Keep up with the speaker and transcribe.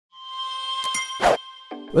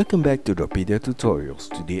Welcome back to DRAWPEDIA tutorials.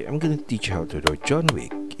 Today I'm gonna teach you how to draw John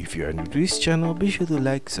Wick. If you are new to this channel, be sure to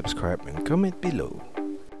like, subscribe and comment below.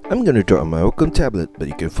 I'm gonna draw on my Wacom tablet, but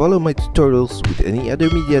you can follow my tutorials with any other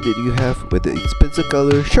media that you have, whether it's pencil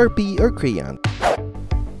color, Sharpie or crayon.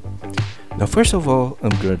 Now first of all,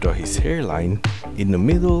 I'm gonna draw his hairline in the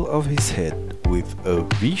middle of his head with a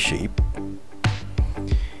V shape,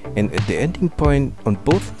 and at the ending point on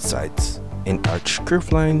both sides, an arched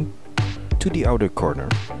curved line to the outer corner.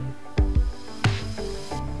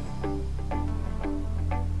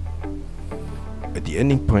 At the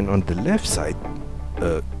ending point on the left side,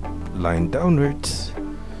 a line downwards,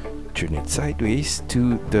 turn it sideways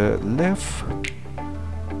to the left,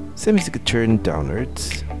 semicircular turn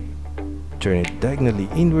downwards, turn it diagonally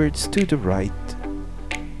inwards to the right,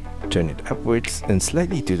 turn it upwards and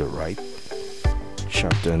slightly to the right,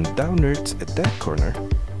 sharp turn downwards at that corner,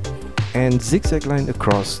 and zigzag line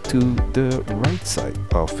across to the right side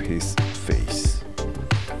of his face.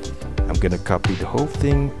 I'm gonna copy the whole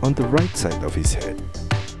thing on the right side of his head.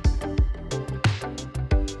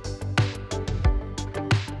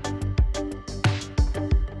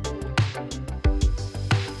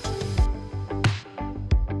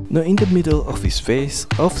 Now in the middle of his face,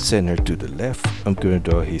 off center to the left, I'm gonna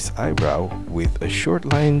draw his eyebrow with a short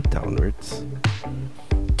line downwards,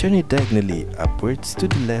 turn it diagonally upwards to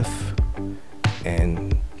the left,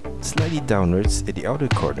 and slightly downwards at the outer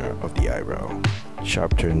corner of the eyebrow.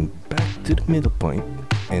 Sharp turn back to the middle point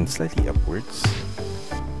and slightly upwards.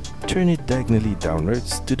 Turn it diagonally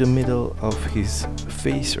downwards to the middle of his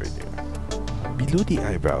face right there. Below the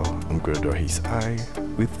eyebrow, I'm going to draw his eye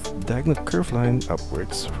with diagonal curved line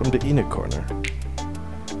upwards from the inner corner,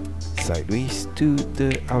 sideways to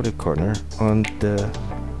the outer corner on the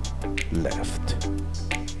left.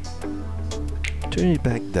 Turn it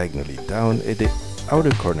back diagonally down at the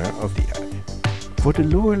outer corner of the eye. For the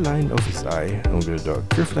lower line of his eye, I'm going to draw a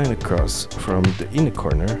curved line across from the inner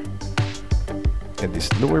corner at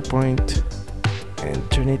this lower point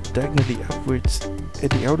and turn it diagonally upwards at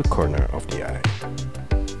the outer corner of the eye.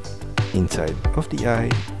 Inside of the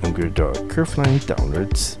eye, I'm going to draw a curved line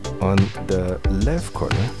downwards on the left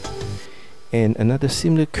corner and another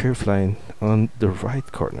similar curved line on the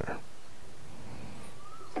right corner.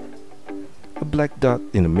 A black dot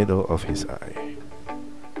in the middle of his eye.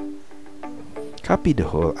 Copy the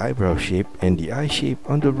whole eyebrow shape and the eye shape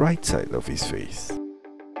on the right side of his face.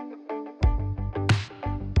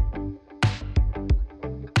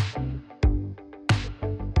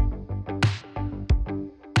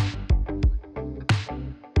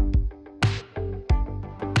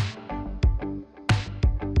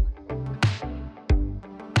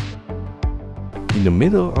 In the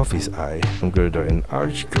middle of his eye, I'm going to draw an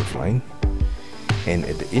arched curved line, and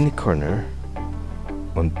at the inner corner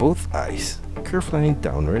on both eyes, curved line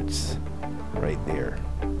downwards right there.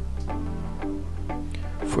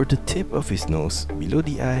 For the tip of his nose, below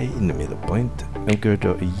the eye in the middle point, I'm going to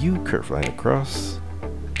draw a U curved line across,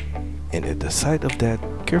 and at the side of that,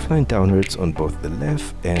 curved line downwards on both the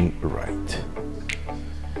left and right.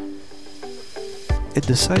 At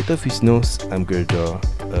the side of his nose, I'm going to draw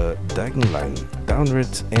a diagonal line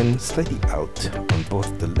downwards and slightly out on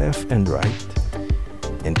both the left and right.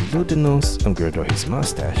 And below the nose, I'm going to draw his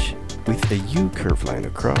mustache with a U curved line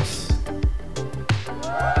across.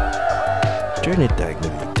 Turn it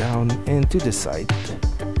diagonally down and to the side.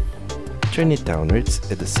 Turn it downwards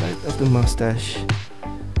at the side of the mustache.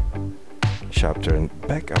 Sharp turn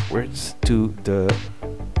back upwards to the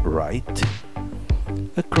right.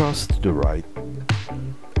 Across to the right.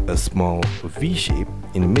 A small V shape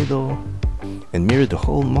in the middle and mirror the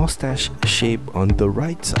whole mustache shape on the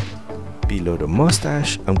right side. Below the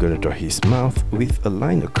mustache, I'm going to draw his mouth with a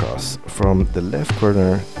line across from the left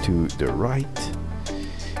corner to the right,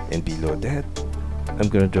 and below that, I'm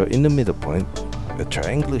going to draw in the middle point a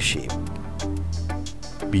triangular shape.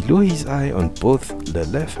 Below his eye on both the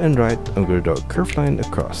left and right, I'm going to draw a curved line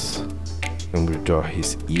across. I'm going to draw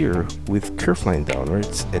his ear with curved line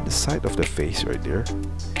downwards at the side of the face right there.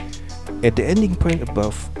 At the ending point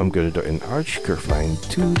above, I'm going to draw an arched curved line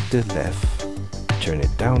to the left, turn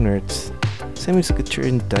it downwards, semicircular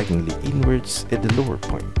turn diagonally inwards at the lower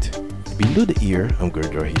point. Below the ear, I'm going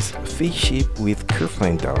to draw his face shape with curved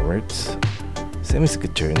line downwards,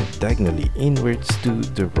 semicircular turn diagonally inwards to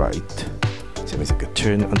the right, semicircular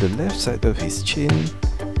turn on the left side of his chin,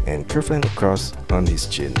 and curved line across on his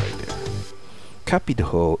chin right there. Copy the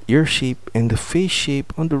whole ear shape and the face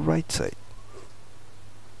shape on the right side.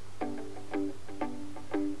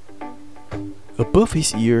 Above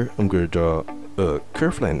his ear, I'm going to draw a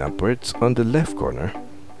curved line upwards on the left corner,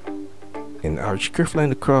 an arched curved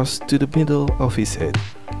line across to the middle of his head,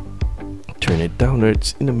 turn it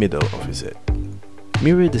downwards in the middle of his head.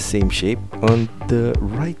 Mirror the same shape on the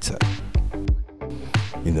right side.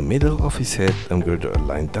 In the middle of his head, I'm going to draw a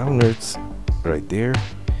line downwards right there,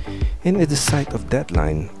 and at the side of that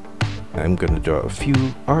line I'm going to draw a few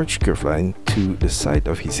arch curve lines to the side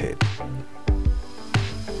of his head,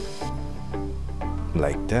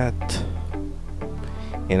 like that.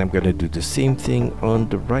 And I'm going to do the same thing on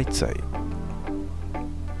the right side.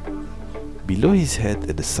 Below his head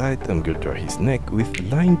at the side, I'm going to draw his neck with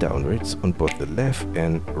line downwards on both the left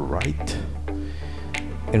and right.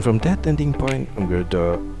 And from that ending point, I'm going to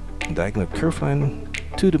draw a diagonal curve line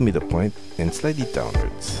to the middle point and slightly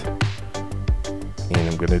downwards. And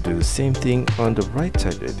I'm going to do the same thing on the right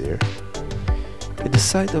side right there. At the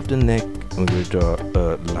side of the neck, I'm going to draw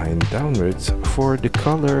a line downwards for the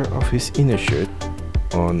color of his inner shirt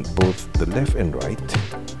on both the left and right.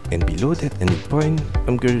 And below that ending point,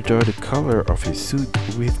 I'm going to draw the color of his suit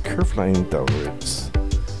with curve line downwards,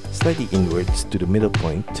 slightly inwards to the middle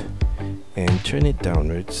point, and turn it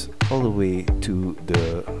downwards all the way to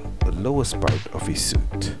the lowest part of his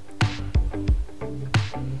suit.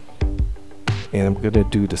 And I'm going to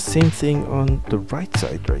do the same thing on the right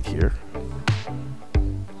side right here.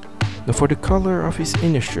 Now for the color of his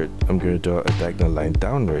inner shirt, I'm going to draw a diagonal line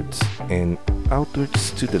downwards and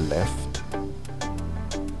outwards to the left.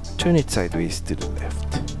 Turn it sideways to the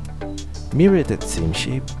left. Mirror that same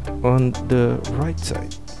shape on the right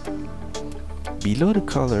side. Below the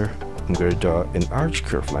color, I'm going to draw an arch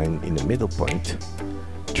curve line in the middle point.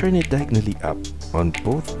 Turn it diagonally up on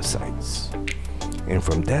both sides. And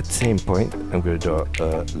from that same point, I'm going to draw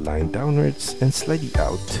a line downwards and slightly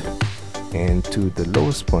out and to the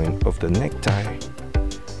lowest point of the necktie.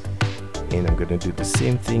 And I'm going to do the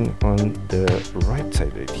same thing on the right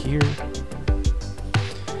side right here.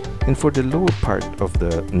 And for the lower part of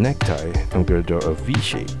the necktie, I'm going to draw a V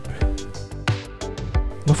shape.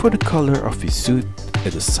 Now for the color of his suit,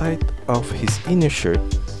 at the side of his inner shirt,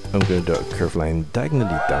 I'm going to draw a curved line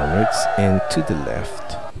diagonally downwards and to the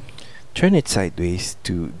left. Turn it sideways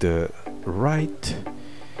to the right.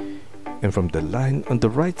 And from the line on the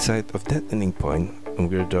right side of that ending point, I'm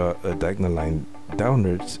going to draw a diagonal line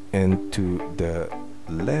downwards and to the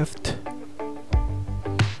left.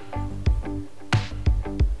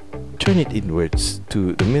 Turn it inwards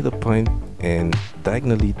to the middle point and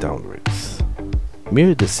diagonally downwards.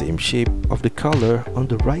 Mirror the same shape of the color on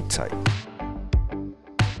the right side.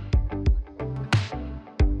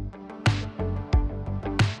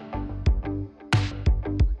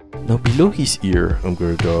 Now below his ear, I'm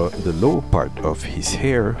going to draw the lower part of his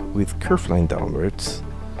hair with curved line downwards.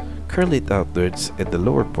 Curl it outwards at the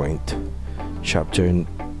lower point. Sharp turn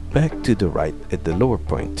back to the right at the lower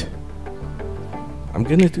point. I'm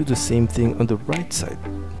gonna do the same thing on the right side.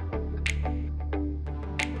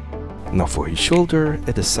 Now for his shoulder,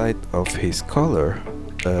 at the side of his collar,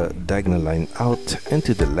 a diagonal line out and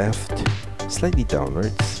to the left, slightly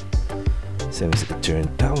downwards. Semicircle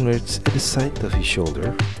turn downwards at the side of his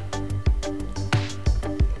shoulder.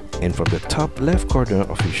 And from the top left corner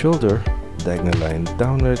of his shoulder, diagonal line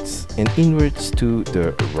downwards and inwards to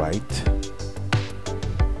the right.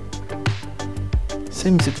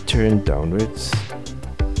 Semicircle turn downwards.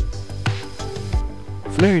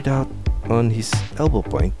 Flare it out on his elbow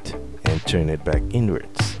point and turn it back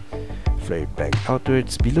inwards. Flare it back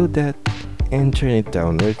outwards below that and turn it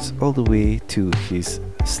downwards all the way to his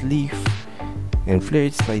sleeve and flare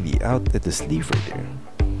it slightly out at the sleeve right there.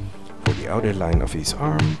 For the outer line of his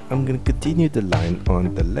arm, I'm going to continue the line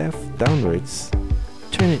on the left downwards,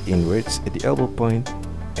 turn it inwards at the elbow point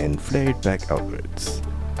and flare it back outwards.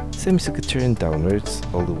 Semicircle turn downwards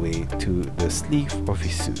all the way to the sleeve of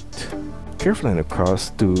his suit. Curve line across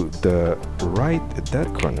to the right at that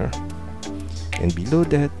corner, and below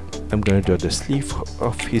that I'm going to draw the sleeve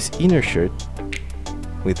of his inner shirt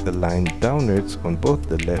with a line downwards on both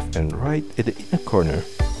the left and right at the inner corner,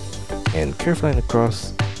 and curve line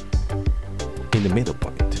across in the middle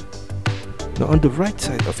point. Now on the right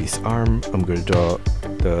side of his arm, I'm going to draw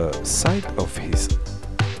the side of his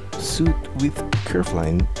suit with curve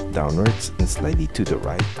line downwards and slightly to the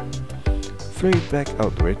right. Flare it back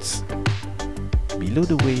outwards below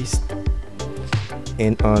the waist,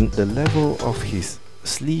 and on the level of his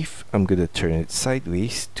sleeve I'm gonna turn it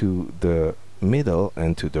sideways to the middle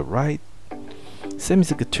and to the right.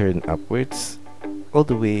 Semicircle turn upwards all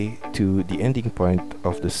the way to the ending point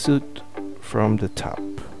of the suit from the top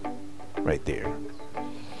right there.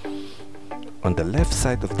 On the left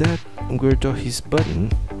side of that, I'm going to draw his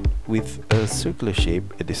button with a circular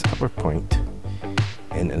shape at this upper point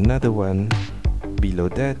and another one below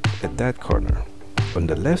that at that corner. On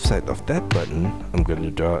the left side of that button, I'm going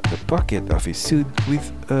to draw the pocket of his suit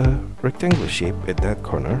with a rectangular shape at that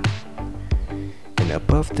corner. And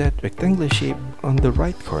above that rectangular shape on the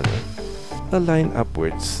right corner, a line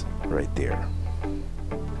upwards right there.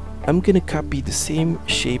 I'm gonna copy the same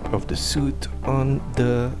shape of the suit on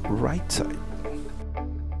the right side.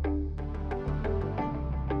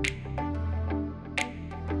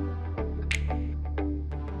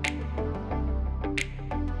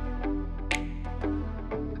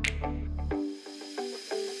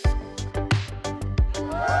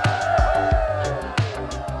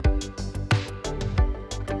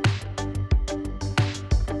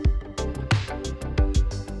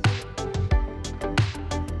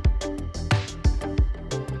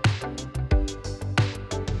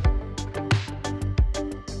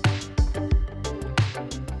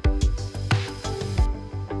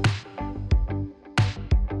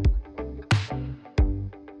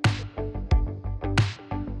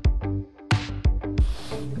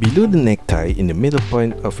 Below the necktie, in the middle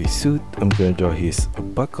point of his suit, I'm going to draw his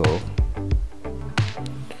buckle.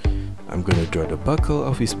 I'm going to draw the buckle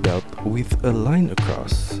of his belt with a line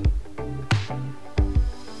across.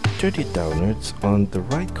 Turn it downwards on the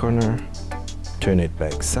right corner, turn it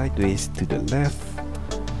back sideways to the left,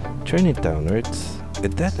 turn it downwards.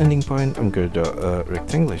 At that ending point, I'm going to draw a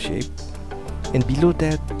rectangular shape, and below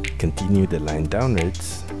that, continue the line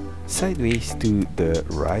downwards, sideways to the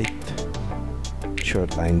right,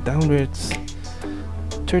 short line downwards,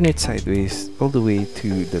 turn it sideways all the way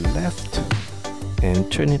to the left, and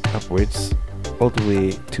turn it upwards all the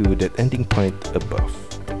way to that ending point above.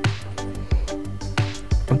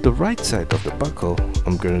 On the right side of the buckle,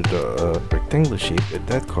 I'm going to draw a rectangular shape at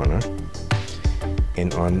that corner,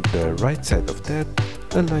 and on the right side of that,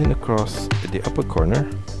 a line across at the upper corner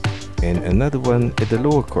and another one at the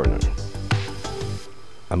lower corner.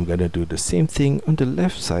 I'm gonna do the same thing on the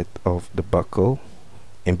left side of the buckle,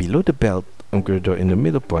 and below the belt I'm gonna draw in the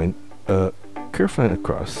middle point a curved line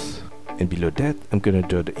across, and below that I'm gonna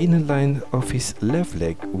draw the inner line of his left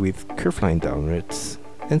leg with curved line downwards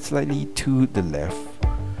and slightly to the left.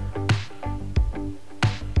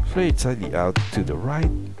 Flare it slightly out to the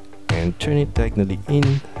right and turn it diagonally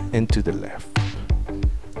in and to the left.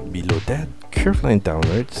 Below that, curved line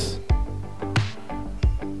downwards.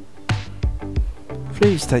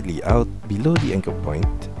 Flare it slightly out below the ankle point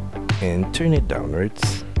and turn it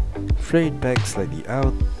downwards. Flare it back slightly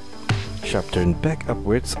out. Sharp turn back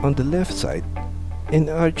upwards on the left side and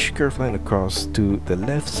arch curved line across to the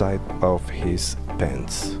left side of his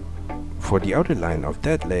pants. For the outer line of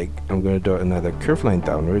that leg, I'm going to draw another curved line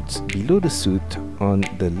downwards below the suit on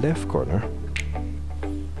the left corner.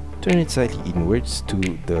 Turn it slightly inwards to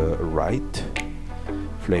the right,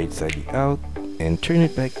 flare it slightly out, and turn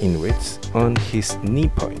it back inwards on his knee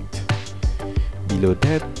point. Below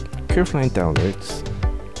that, curved line downwards,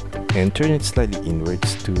 and turn it slightly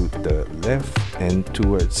inwards to the left and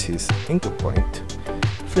towards his ankle point.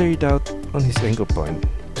 Flare it out on his ankle point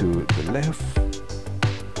to the left,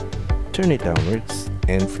 turn it downwards,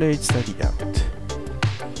 and flare it slightly out.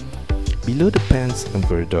 Below the pants, I'm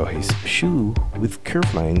going to draw his shoe with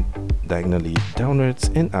curved line diagonally downwards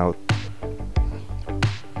and out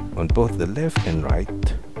on both the left and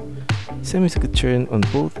right. Semicircle turn on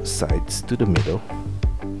both sides to the middle.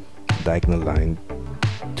 Diagonal line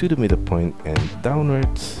to the middle point and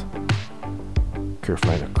downwards. Curved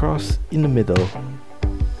line across in the middle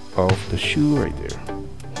of the shoe right there.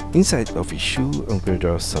 Inside of his shoe, I'm going to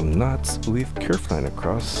draw some knots with curved line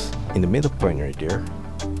across in the middle point right there,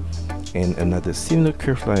 and another similar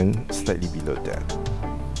curved line slightly below that.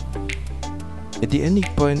 At the ending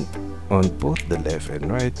point on both the left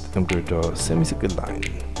and right, I'm going to draw a semicircle line.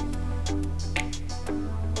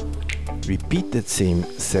 Repeat that same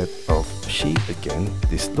set of shape again,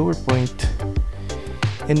 this lower point,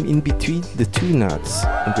 and in between the two knots,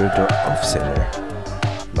 I'm going to draw off center,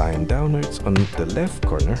 line downwards on the left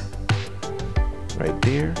corner, right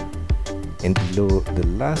there, and below the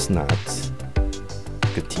last knots,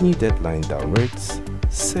 continue that line downwards,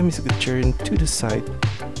 semicircle turn to the side,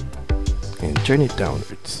 and turn it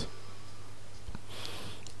downwards.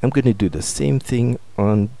 I'm going to do the same thing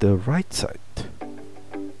on the right side.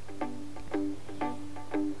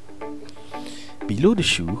 Below the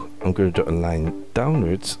shoe, I'm going to draw a line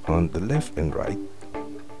downwards on the left and right,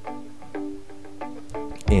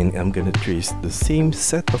 and I'm going to trace the same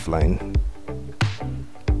set of line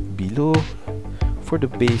below for the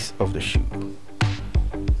base of the shoe.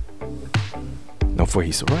 Now for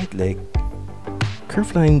his right leg,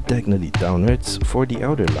 curved line diagonally downwards for the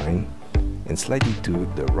outer line and slightly to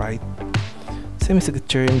the right. Semicircle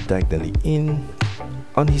turn diagonally in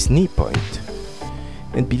on his knee point.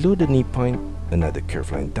 And below the knee point, another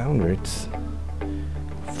curved line downwards,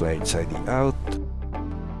 flare it slightly out,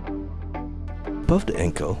 above the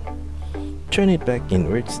ankle, turn it back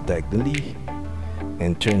inwards diagonally,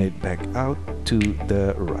 and turn it back out to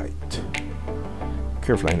the right.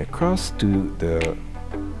 Curve line across to the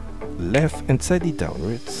left and slightly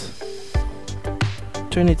downwards.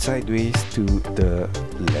 Turn it sideways to the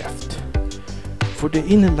left. For the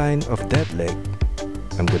inner line of that leg,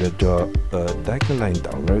 I'm gonna draw a diagonal line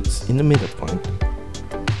downwards in the middle point.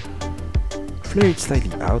 Flare it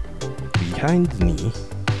slightly out behind the knee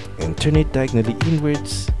and turn it diagonally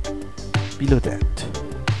inwards below that.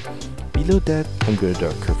 Below that, I'm gonna draw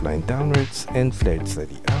a curved line downwards and flare it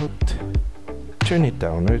slightly out. Turn it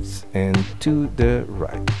downwards and to the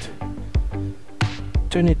right.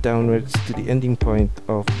 Turn it downwards to the ending point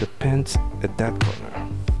of the pants at that corner.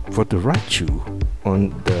 For the right shoe, on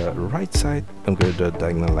the right side, I'm going to draw a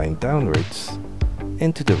diagonal line downwards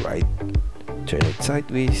and to the right. Turn it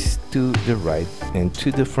sideways to the right and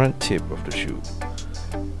to the front tip of the shoe.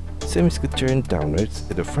 Semicircle turn downwards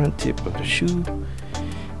at the front tip of the shoe.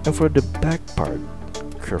 And for the back part,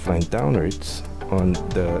 curve line downwards on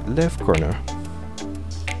the left corner.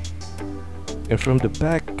 And from the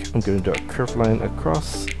back, I'm going to draw a curved line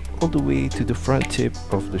across all the way to the front tip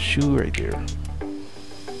of the shoe right there.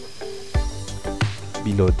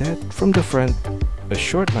 Below that, from the front, a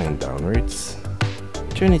short line downwards.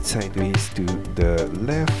 Turn it sideways to the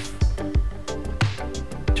left.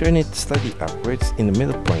 Turn it slightly upwards in the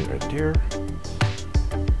middle point right there.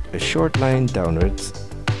 A short line downwards.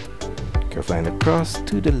 Curved line across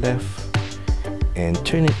to the left and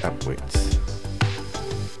turn it upwards.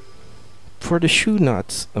 For the shoe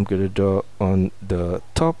knots, I'm going to draw on the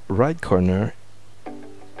top right corner,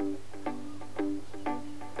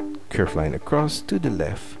 curved line across to the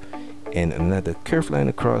left and another curved line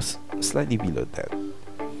across slightly below that.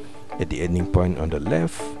 At the ending point on the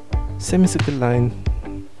left, semicircle line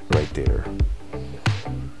right there.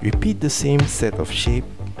 Repeat the same set of shape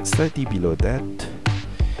slightly below that.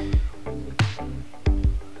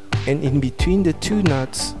 And in between the two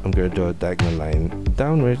knots, I'm going to draw a diagonal line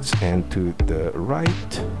downwards and to the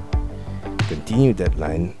right. Continue that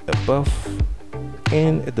line above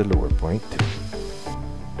and at the lower point.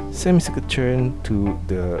 Semicircle turn to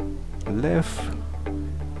the left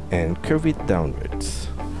and curve it downwards.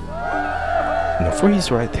 Now for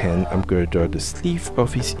his right hand, I'm going to draw the sleeve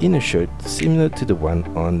of his inner shirt similar to the one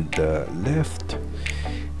on the left.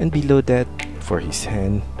 And below that, for his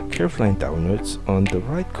hand, curve line downwards on the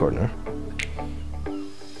right corner.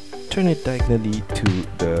 Turn it diagonally to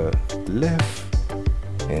the left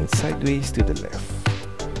and sideways to the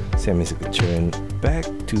left. Semicircle turn back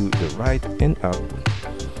to the right and up.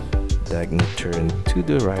 Diagonal turn to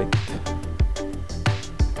the right.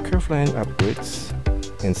 Curve line upwards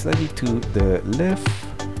and slightly to the left.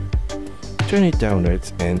 Turn it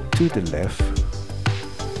downwards and to the left.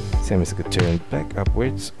 Semicircle turn back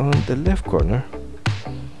upwards on the left corner.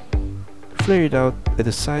 Flare it out at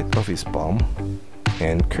the side of his palm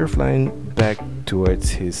and curve line back towards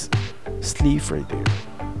his sleeve right there.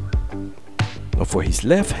 Now for his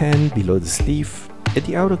left hand below the sleeve, at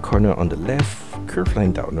the outer corner on the left, curve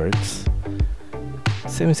line downwards,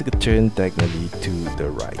 semicircle turn diagonally to the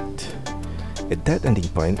right. At that ending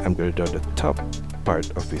point, I'm going to draw the top part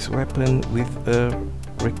of his weapon with a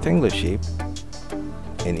rectangular shape,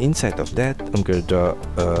 and inside of that, I'm going to draw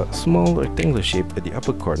a small rectangular shape at the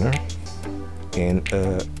upper corner and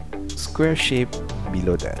a square shape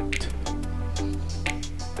below that.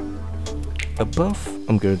 Above,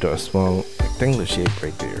 I'm going to draw a small rectangular shape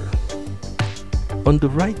right there. On the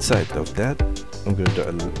right side of that, I'm going to draw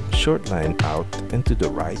a short line out and to the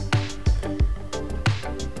right.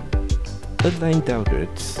 A line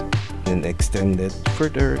downwards, then extend it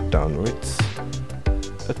further downwards,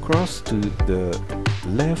 across to the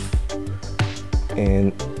left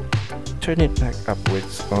and turn it back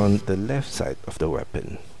upwards on the left side of the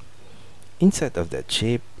weapon. Inside of that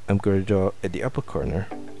shape, I'm going to draw at the upper corner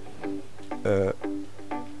a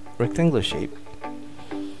rectangular shape,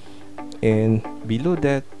 and below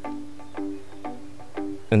that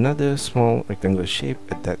another small rectangular shape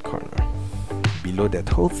at that corner. Below that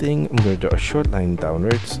whole thing, I'm going to draw a short line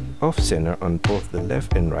downwards off center on both the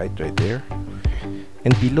left and right there.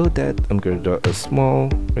 And below that, I'm going to draw a small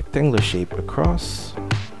rectangular shape across.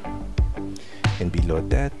 And below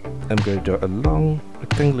that, I'm going to draw a long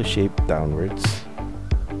rectangular shape downwards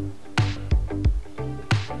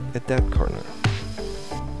at that corner.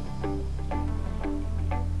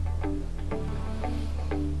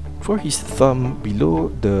 For his thumb below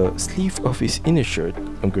the sleeve of his inner shirt,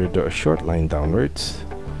 I'm going to draw a short line downwards,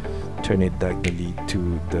 turn it diagonally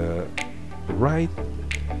to the right,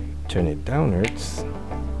 turn it downwards,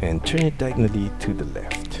 and turn it diagonally to the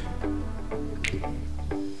left.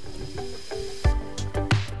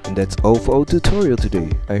 And that's all for our tutorial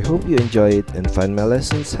today. I hope you enjoy it and find my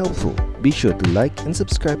lessons helpful. Be sure to like and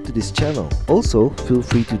subscribe to this channel. Also, feel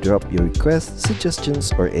free to drop your requests,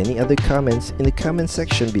 suggestions, or any other comments in the comment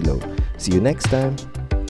section below. See you next time!